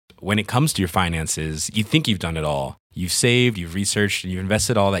when it comes to your finances, you think you've done it all. You've saved, you've researched, and you've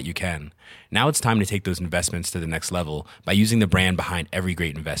invested all that you can. Now it's time to take those investments to the next level by using the brand behind every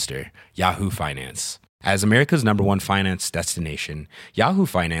great investor, Yahoo Finance. As America's #1 finance destination, Yahoo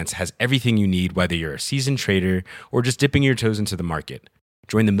Finance has everything you need, whether you're a seasoned trader or just dipping your toes into the market.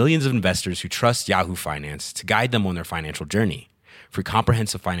 Join the millions of investors who trust Yahoo Finance to guide them on their financial journey. For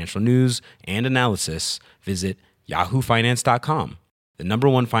comprehensive financial news and analysis, visit yahoofinance.com, the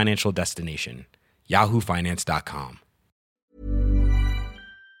 #1 financial destination, yahoofinance.com.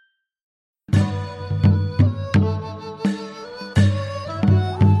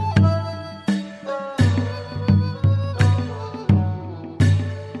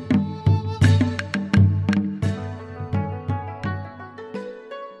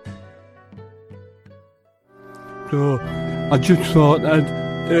 So I just thought I'd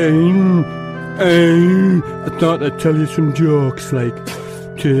tell you some jokes, like,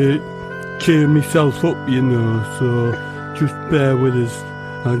 to cheer myself up, you know, so just bear with us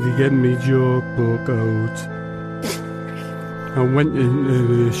as I get me joke book out. I went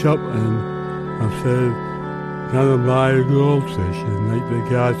into the shop and I said, can I buy a goldfish? And like the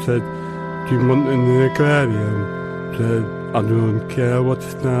guy said, do you want an aquarium? I said, I don't care what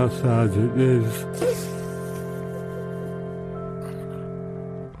size it is.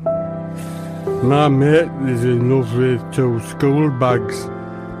 My mate is in love with 2 school bags.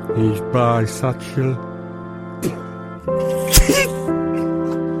 He's bisexual.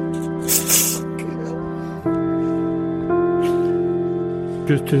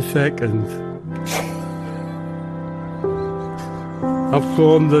 Just a second. I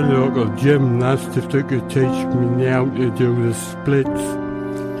phoned the local gym and asked if they could teach me how to do the splits.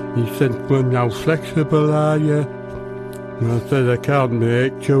 He said, well, how flexible are you? And I said, I can't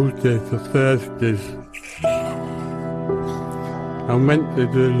make Tuesdays or Thursdays. I went to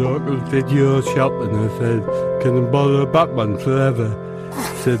the local video shop and I said, can I borrow a Batman forever?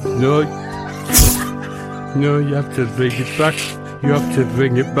 He said, no, you have to bring it back. You have to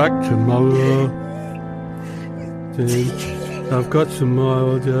bring it back tomorrow. Then I've got some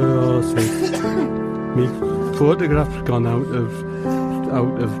more other horses. My photograph's gone out of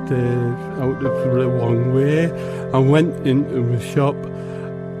the wrong way. I went into the shop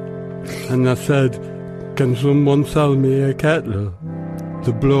and I said, can someone sell me a kettle?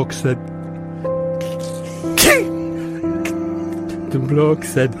 The bloke said,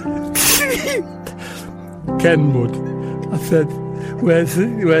 Kenwood. I said, where's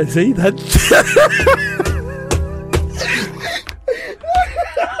he then?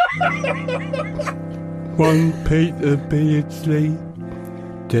 One Peter Beardsley.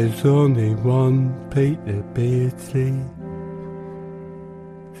 There's only one Peter Beardsley.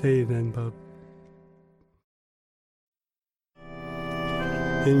 See you then, Bob.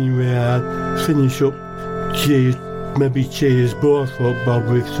 Anyway, I'll finish up. Cheers both up, Bob,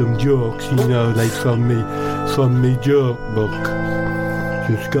 with some jokes, you know, like from me joke book.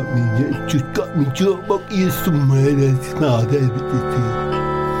 Just got me joke book here somewhere. That's not everything.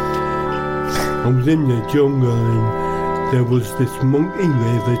 I was in the jungle and there was this monkey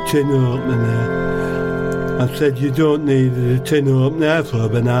with a tin opener. I said, you don't need a tin opener for a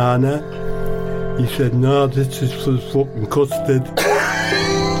banana. He said, no, this is for fucking custard.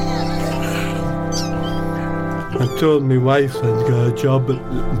 I told my wife I'd got a job at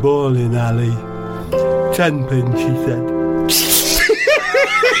the bowling alley. 10 pence, she said.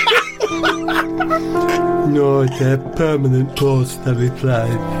 No, it's a permanent post, I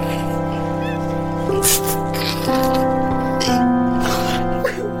replied.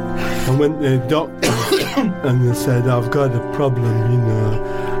 I went to the doctor and they said, I've got a problem, you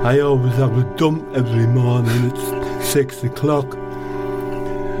know. I always have a dump every morning at 6 o'clock.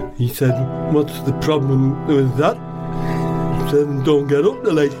 He said, what's the problem with that? I said, don't get up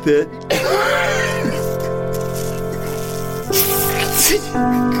till like that.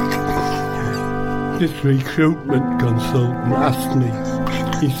 This recruitment consultant asked me,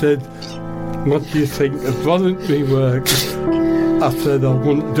 he said, what do you think of voluntary work? I said, I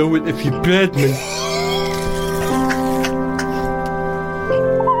wouldn't do it if you paid me.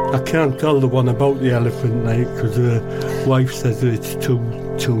 I can't tell the one about the elephant, like, because her wife says that it's too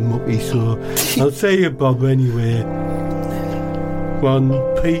mucky, so I'll say it, Bob, anyway. One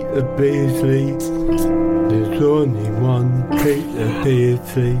Peter Beardsley. There's only one Peter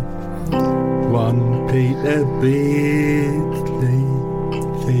Beardsley. One Peter Beardsley.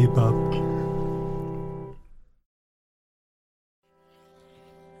 See, Bob.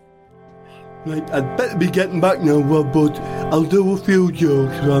 Like, I'd better be getting back now, but I'll do a few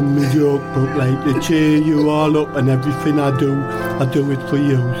jokes from my joke book, like to cheer you all up, and everything I do it for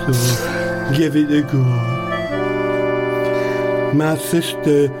you, so give it a go. My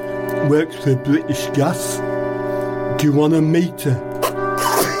sister works for British Gas. Do you want to meet her?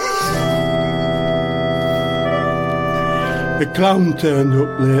 A clown turned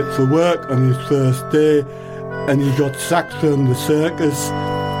up late for work on his first day, and he got sacked from the circus.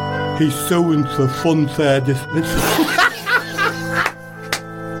 He's suing for funfair dismissal.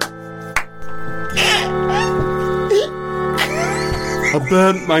 I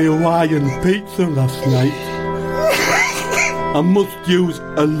burnt my Hawaiian pizza last night. I must use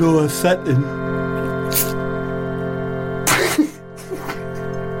a lower setting.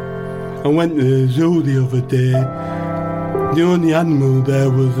 I went to the zoo the other day. The only animal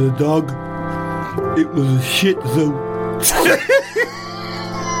there was a dog. It was a shit zoo.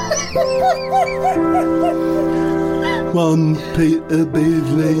 One Peter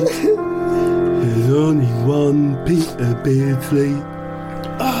Beardsley. There's only one Peter Beardsley.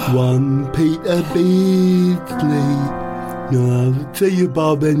 One Peter Beardsley. No, I'll see you,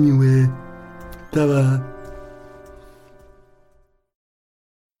 Bob, anyway. Ta-ra.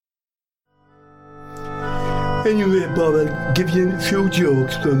 Anyway, Bob, I'll give you a few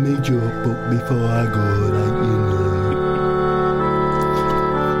jokes from me joke book before I go, like, you know.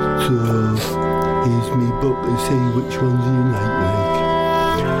 So, here's me book and see which ones you like.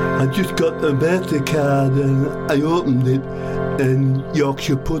 I just got a birthday card and I opened it and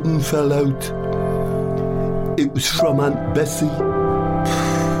Yorkshire pudding fell out. It was from Aunt Bessie.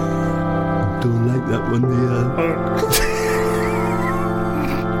 Don't like that one, do you?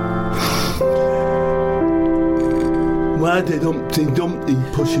 Why did Humpty Dumpty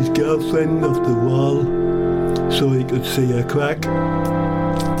push his girlfriend off the wall so he could see her crack?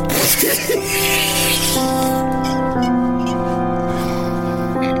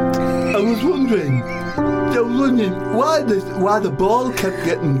 I was wondering why the ball kept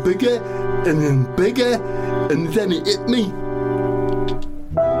getting bigger and then bigger, and then it hit me.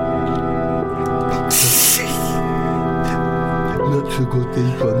 Not so good,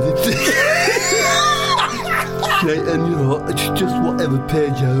 these ones. Right, and you know, it's just whatever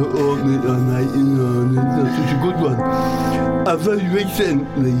page I open it on, like, you know, and it's not such a good one. I very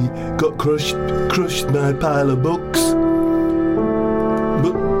recently got crushed my pile of books,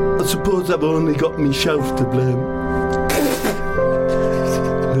 but I suppose I've only got myself to blame.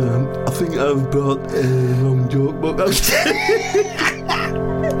 I think I've brought a wrong joke book out.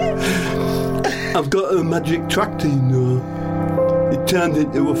 I've got a magic tractor, you know. It turned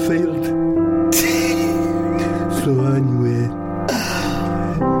into a field. So anyway,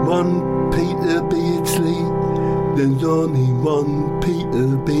 one Peter Beardsley, there's only one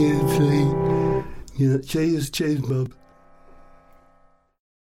Peter Beardsley. Yeah, cheers, Bob.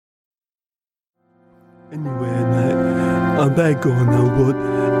 Anyway, mate, I better go now, but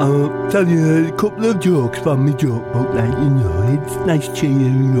I'll tell you a couple of jokes from my joke book, like, you know, it's nice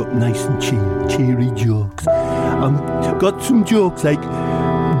cheering up, nice and cheery jokes. I've got some jokes like,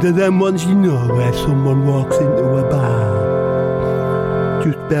 they're them ones, you know, where someone walks into a bar.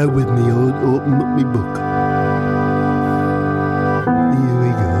 Just bear with me, I'll open up my book. Here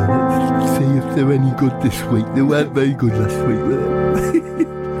we go, let's see if they're any good this week. They weren't very good last week, were they?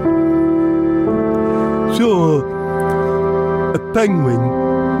 So, a penguin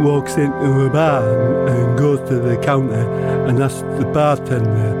walks into a bar and goes to the counter and asks the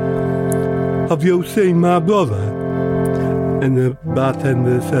bartender, "Have you seen my brother?" And the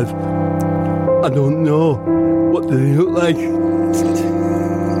bartender says, "I don't know. What do they look like?"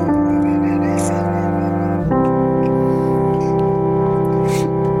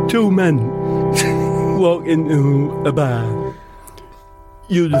 Two men walk into a bar.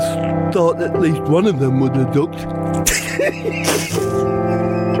 You'd have thought at least one of them would have ducked.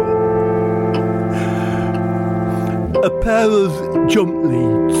 A pair of jump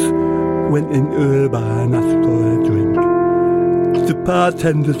leads went into a bar and asked for a drink. The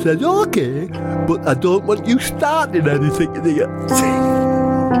bartender said, "Okay, but I don't want you starting anything in here."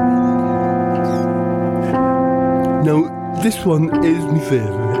 Now, this one is my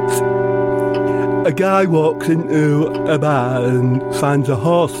favourite. A guy walks into a bar and finds a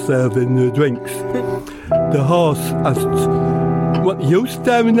horse serving the drinks. The horse asks, "What are you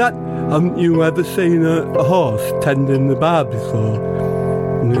staring at? Haven't you ever seen a horse tending the bar before?"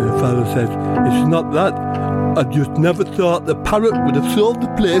 And the fellow says, "It's not that. I just never thought the parrot would have sold the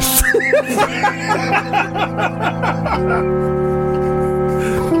place."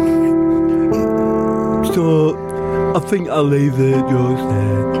 So, I think I'll leave the jokes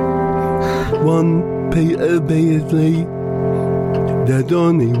there. one Peter Beardsley. There's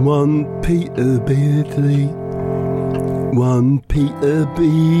only one Peter Beardsley. One Peter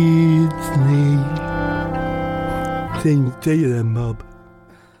Beardsley. See you then, Bob.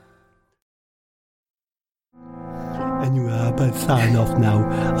 Anyway, I better sign off now.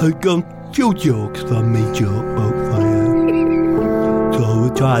 I've got a few jokes from me joke book for you. So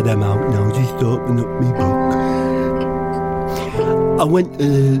we'll try them out now. Just open up me book. I went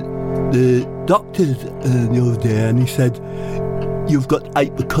to the doctor's the other day and he said, "You've got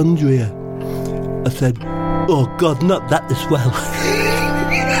hypochondria." I said, "Oh God, not that as well."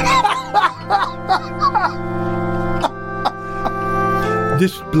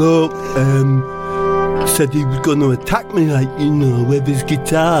 This bloke said he was going to attack me, like, you know, with his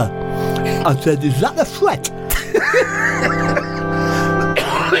guitar. I said, "Is that a threat?"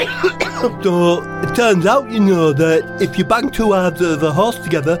 So it turns out, you know, that if you bang two halves of a horse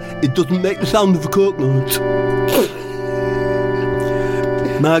together, it doesn't make the sound of a coconut.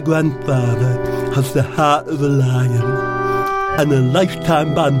 My grandfather has the heart of a lion and a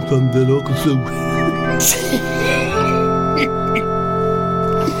lifetime ban from the local zoo.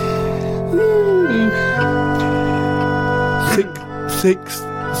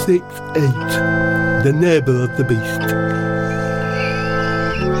 668, the neighbour of the beast.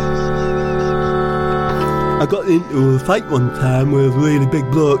 I got into a fight one time with a really big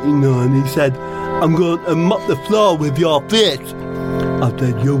bloke, you know, and he said, "I'm going to mop the floor with your face." I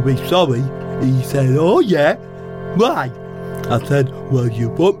said, "You'll be sorry." He said, "Oh yeah, why?" I said, "Well, you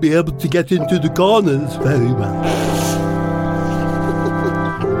won't be able to get into the corners very well."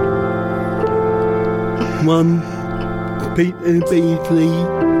 One Peter Beardsley,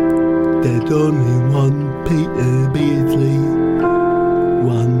 there's only one Peter Beardsley.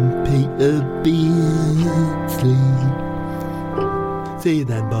 One Peter Beardsley. See you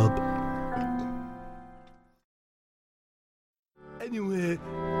then, Bob. Anyway,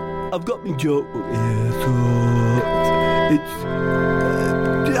 I've got my joke book here, so it's...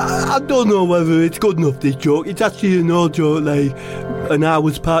 I don't know whether it's good enough, this joke. It's actually an old joke, like, and I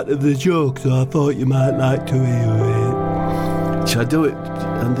was part of the joke, so I thought you might like to hear it. Should I do it,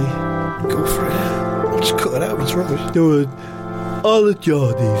 Andy? Go for it. Just cut it out, it's rubbish. No, all the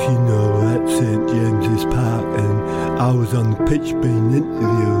Geordies, you know, were at St James's Park, and I was on the pitch being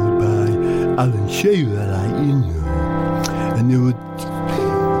interviewed by Alan Shearer, like, you know, and they were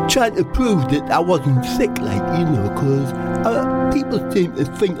trying to prove that I wasn't sick, like, you know, because people seem to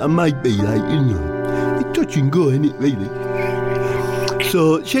think I might be, like, you know, it's touch and go, isn't it, really?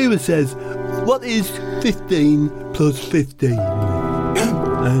 So Shearer says, "What is 15 plus 15?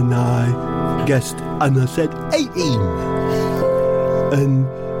 And I guessed, and I said 18. And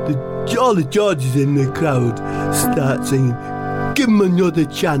all the Georges in the crowd start singing, "Give him another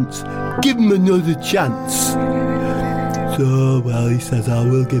chance, give him another chance." So, well, he says, "I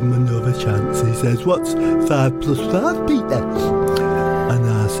will give him another chance." He says, "What's 5 plus 5, Peter?" And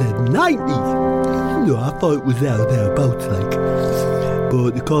I said, 90. No, I thought it was thereabouts, like.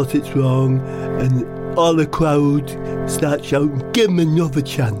 But of course it's wrong, and all the crowd start shouting, "Give him another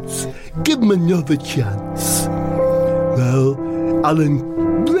chance, give him another chance." Well, Alan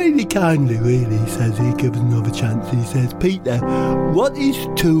really kindly really says he gives another chance. He says, "Peter, what is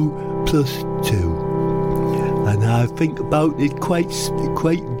 2 plus 2? And I think about it quite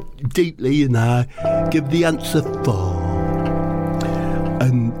deeply, and I give the answer 4.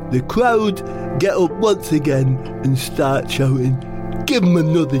 And the crowd get up once again and start shouting, "Give him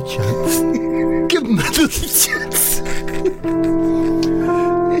another chance, give him another chance."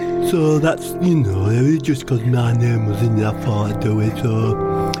 So that's, you know, it was just because my name was in there, I thought I'd do it. So,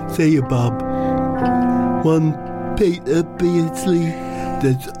 see you, Bob. One Peter Beardsley,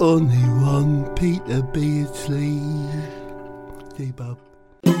 there's only one Peter Beardsley. See you, Bob.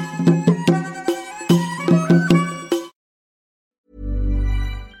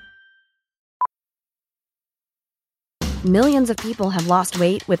 Millions of people have lost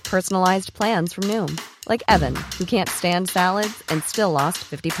weight with personalized plans from Noom. Like Evan, who can't stand salads and still lost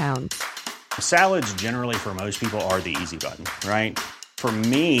 50 pounds. Salads generally for most people are the easy button, right? For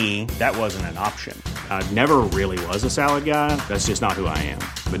me, that wasn't an option. I never really was a salad guy. That's just not who I am.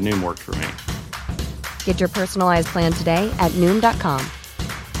 But Noom worked for me. Get your personalized plan today at Noom.com.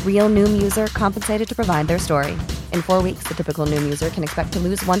 Real Noom user compensated to provide their story. In 4 weeks, the typical Noom user can expect to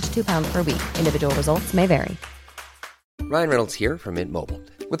lose 1 to 2 pounds per week. Individual results may vary. Ryan Reynolds here from Mint Mobile.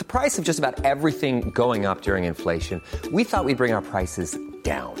 With the price of just about everything going up during inflation, we thought we'd bring our prices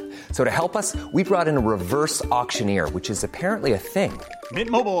down. So to help us, we brought in a reverse auctioneer, which is apparently a thing. Mint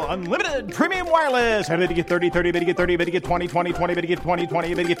Mobile Unlimited Premium Wireless. How to get 30, 30, bit to get 30, bit to get 20, 20, 20, bit to get 20,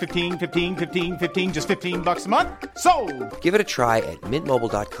 20, bit to get 15, 15, 15, 15, just $15 a month? Sold! Give it a try at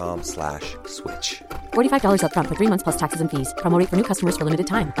mintmobile.com/switch. $45 up front for 3 months plus taxes and fees. Promo rate for new customers for limited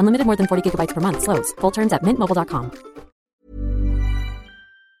time. Unlimited more than 40 gigabytes per month. Slows full terms at mintmobile.com.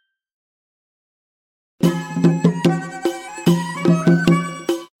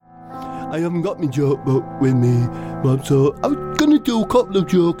 I haven't got my joke book with me, Bob, so I was going to do a couple of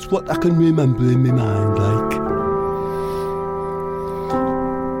jokes what I can remember in my mind, like.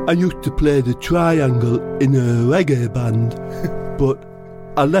 I used to play the triangle in a reggae band, but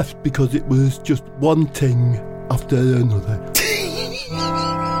I left because it was just one thing after another.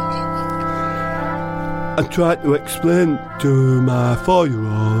 I tried to explain to my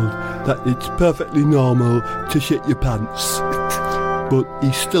 4-year-old that it's perfectly normal to shit your pants. But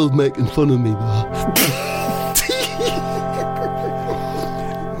he's still making fun of me, though.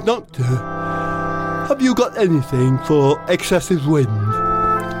 Doctor, have you got anything for excessive wind?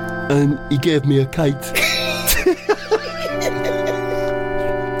 And he gave me a kite.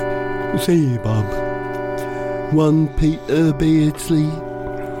 See, Bob, one Peter Beardsley.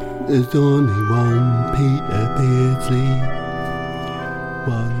 There's only one Peter Beardsley.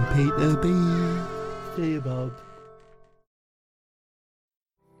 One Peter Beardsley, Bob.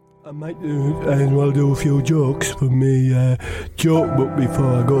 I might do a few jokes from me joke book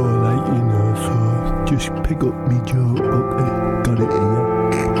before I go, like, you know, so just pick up me joke book, got it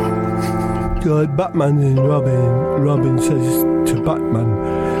here. So Batman and Robin says to Batman,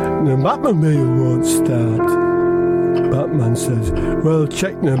 the Batmobile won't start. Batman says, well,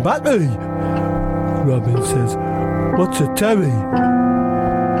 check the battery. Robin says, what's a terry?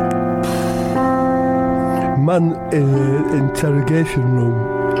 Man in an interrogation room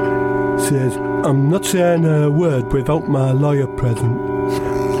says, I'm not saying a word without my lawyer present.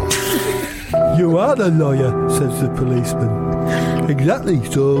 You are the lawyer, says the policeman. Exactly,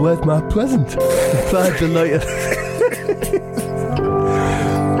 so where's my present? Replied the lawyer.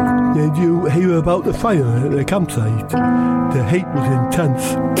 Did you hear about the fire at the campsite? The heat was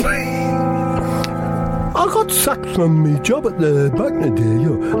intense. I got sacked from my job at the bank today.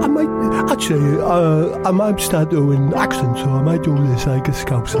 I might start doing accents, so I might do this like a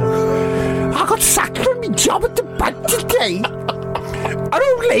Scouser. I got sacked from my job at the bank today. An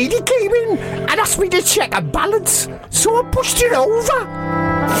old lady came in and asked me to check a balance, so I pushed it over.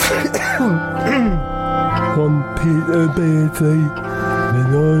 One Peter Beardsley,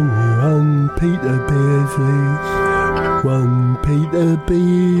 there's only one Peter Beardsley. One Peter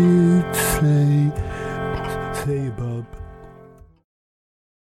Beardsley. Say, Bob.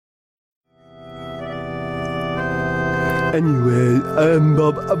 Anyway,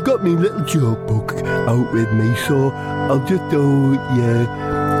 Bob, I've got my little joke book out with me, so I'll just do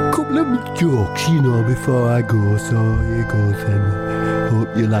a couple of jokes, you know, before I go. So here goes, then.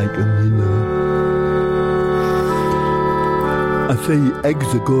 Hope you like them, you know. I see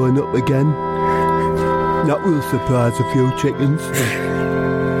eggs are going up again. That will surprise a few chickens.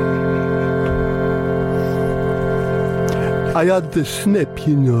 I had the snip,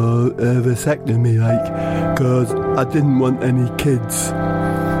 you know, vasectomy, like, because I didn't want any kids.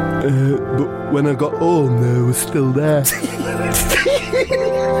 But when I got home, they were still there.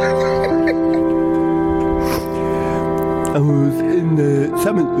 I was in the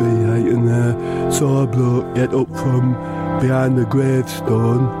cemetery, like, and saw a bloke get up from behind the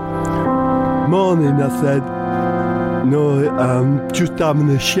gravestone. Morning, I said, no, I'm just having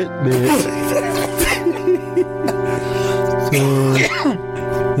a shit, mate. So,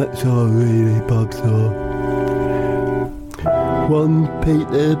 that's all really, Bob, so. One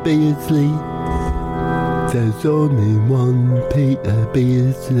Peter Beardsley. There's only one Peter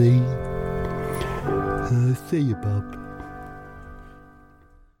Beardsley. See you, Bob.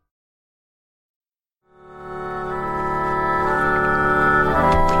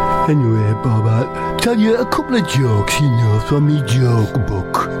 Anyway, Bob, I'll tell you a couple of jokes, you know, from me joke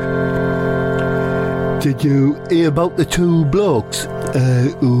book. Did you hear about the two blokes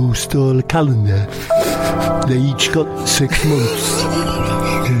who stole a calendar? They each got 6 months.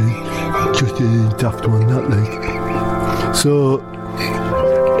 Just a daft one, that, like. So,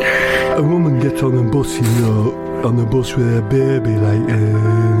 a woman gets on a bus, you know, on the bus with her baby, like,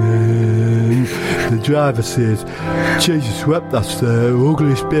 the driver says, Jesus wept, that's the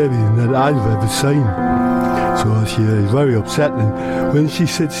ugliest baby that I've ever seen. So she is very upset, and when she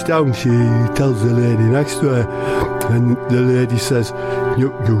sits down, she tells the lady next to her, and the lady says,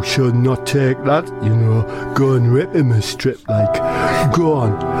 you should not take that, go and rip him a strip, like, go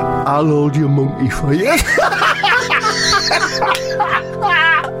on, I'll hold your monkey for you.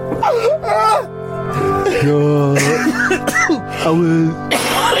 So, I was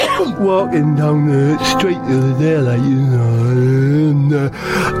walking down the street the other day, like, and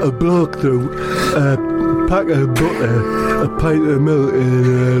a bloke threw a pack of butter, a pint of milk, and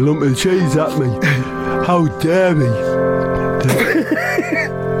a lump of cheese at me. How dare he?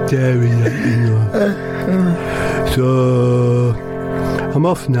 Dare he, So, I'm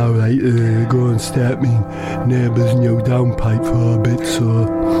off now, right, to go and stay at me neighbour's new downpipe for a bit, so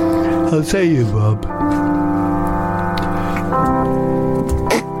I'll see you, Bob.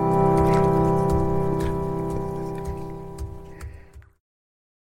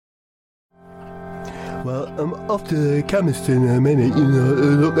 Well, I'm off to the chemist in a minute, to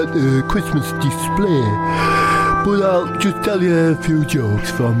look at the Christmas display. But I'll just tell you a few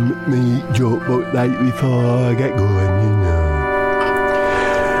jokes from me joke book night before I get going,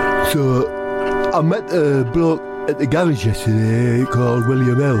 So, I met a bloke at the garage yesterday called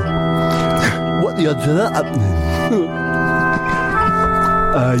William Hill. What the odds of that happening?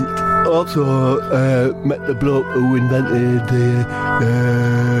 I also met the bloke who invented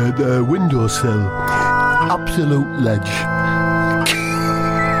the windowsill. Absolute ledge.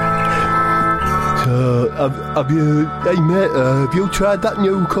 So, have you tried that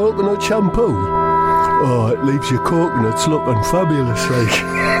new coconut shampoo? Oh, it leaves your coconuts looking fabulous, like.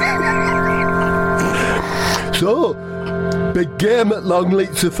 So, big game at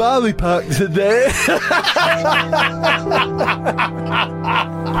Longleat Safari Park today.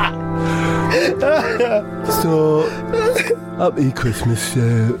 So, happy Christmas,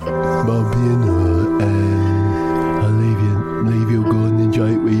 Bob, and I'll leave you go and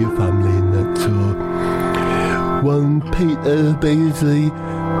enjoy it with your family and that. So, one Peter Beasley,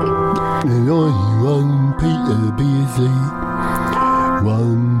 one Peter Beasley,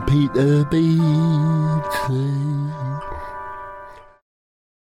 one Peter Beasley.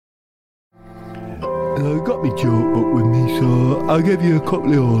 I've got my joke book with me, so I'll give you a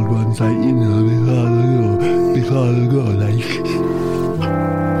couple of old ones, like, before I go, like.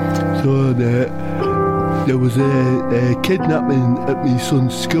 So there was a kidnapping at my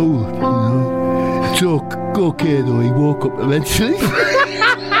son's school, It's okay though, he woke up eventually.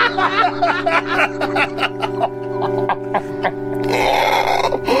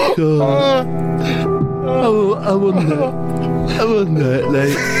 So, I wonder,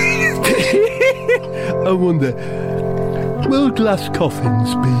 like, I wonder, will glass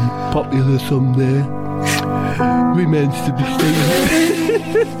coffins be popular someday? Remains to be seen.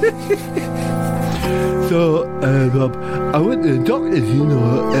 So, Rob, I went to the doctor's,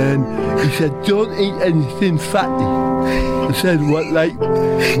 and he said, don't eat anything fatty. I said, what, like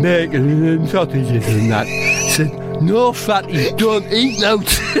bacon and sausages and that? He said, no fatty, don't eat now.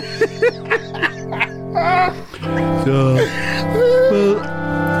 So, well,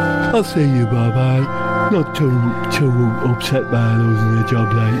 I'll see you, Bob. I'm not too upset by losing a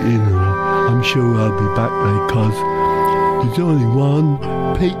job, like, I'm sure I'll be back, like, cause there's only one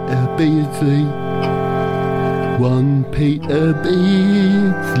Peter Beasley. One Peter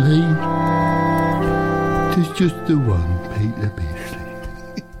Beasley. There's just the one Peter Beasley.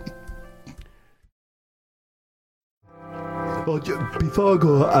 Before I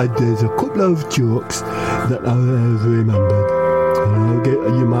go, there's a couple of jokes that I've remembered.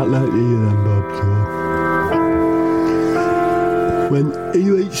 You might like to hear them, Bob. So. When he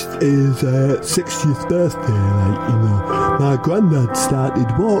reached his 60th birthday, my granddad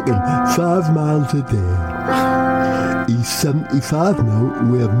started walking 5 miles a day. He's 75 now,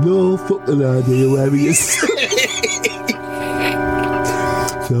 and we have no fucking idea where he is.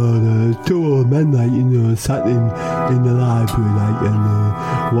 So the two old men, sat in the library,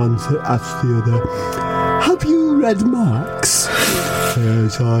 and one asked the other, "Have you read Marx?" So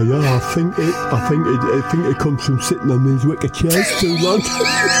yeah, I think it comes from sitting on these wicker chairs too long.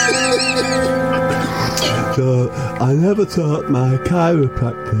 So I never thought my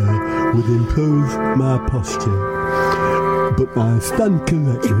chiropractor would improve my posture, but my stand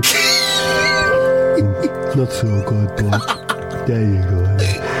corrected. Not so good, but there you go.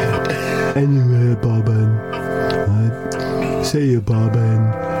 Anyway, Bobbin, see you, Bobbin.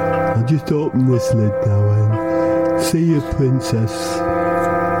 I'll just open this lid now and see you, Princess.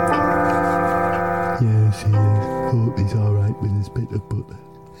 Yes, he is. Hope he's alright with his bit of butter.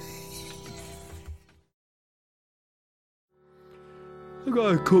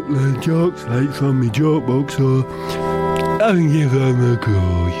 got a couple of jokes like from my joke book, so I'll give them a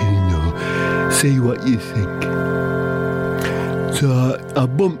go, see what you think. So I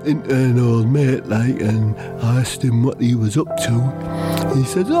bumped into an old mate, and I asked him what he was up to. He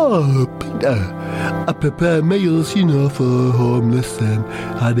said, "Oh, Peter, I prepare meals, for homeless and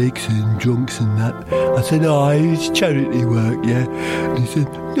addicts and drunks and that." I said, "Oh, it's charity work, yeah?" And he said,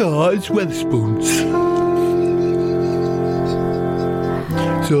 "No, it's Wetherspoons."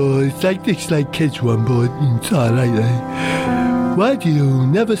 So it's like this, like kids one, but it's alright, eh? Why do you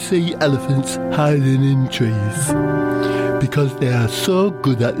never see elephants hiding in trees? Because they are so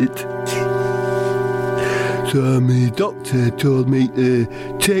good at it. So my doctor told me to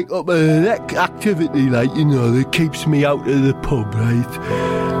take up an activity that keeps me out of the pub,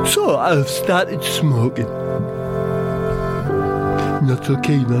 right? So I've started smoking. Not so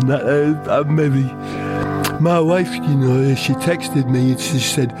keen on that, maybe. My wife, she texted me and she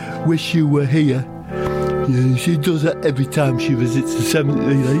said, "Wish you were here." She does that every time she visits the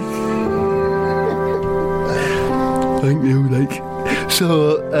cemetery, Thank you,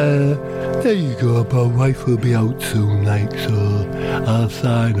 So, there you go, my wife will be out soon, so I'll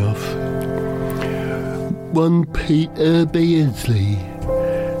sign off. One Peter Beardsley.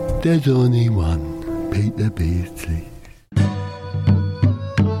 There's only one Peter Beardsley.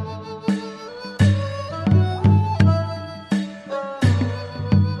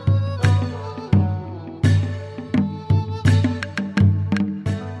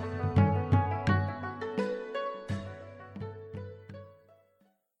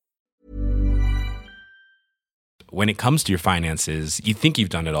 When it comes to your finances, you think you've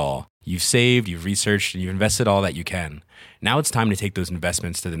done it all. You've saved, you've researched, and you've invested all that you can. Now it's time to take those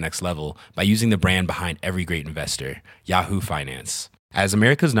investments to the next level by using the brand behind every great investor, Yahoo Finance. As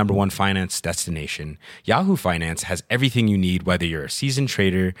America's #1 finance destination, Yahoo Finance has everything you need, whether you're a seasoned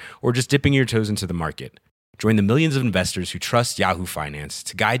trader or just dipping your toes into the market. Join the millions of investors who trust Yahoo Finance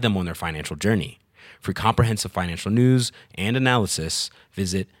to guide them on their financial journey. For comprehensive financial news and analysis,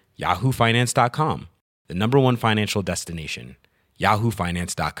 visit yahoofinance.com. The #1 financial destination,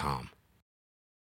 yahoofinance.com.